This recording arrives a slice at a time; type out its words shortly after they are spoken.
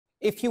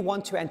If you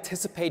want to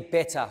anticipate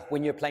better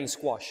when you're playing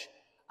squash,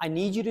 I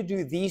need you to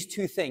do these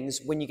two things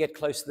when you get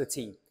close to the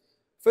tee.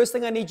 First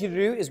thing I need you to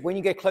do is when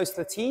you get close to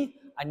the tee,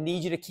 I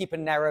need you to keep a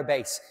narrow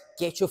base.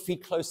 Get your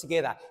feet close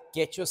together.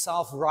 Get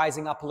yourself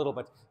rising up a little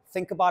bit.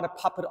 Think about a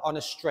puppet on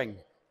a string.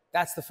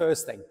 That's the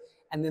first thing.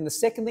 And then the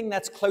second thing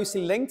that's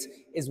closely linked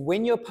is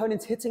when your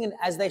opponent's hitting and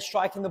as they're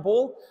striking the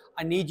ball,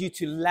 I need you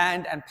to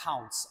land and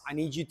pounce. I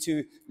need you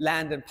to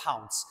land and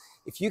pounce.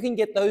 If you can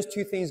get those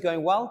two things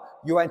going well,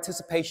 your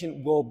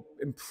anticipation will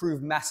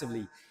improve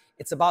massively.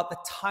 It's about the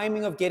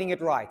timing of getting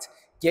it right.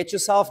 Get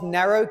yourself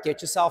narrow,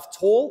 get yourself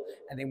tall,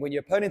 and then when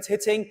your opponent's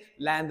hitting,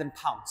 land and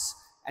pounce.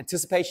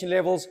 Anticipation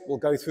levels will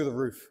go through the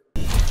roof.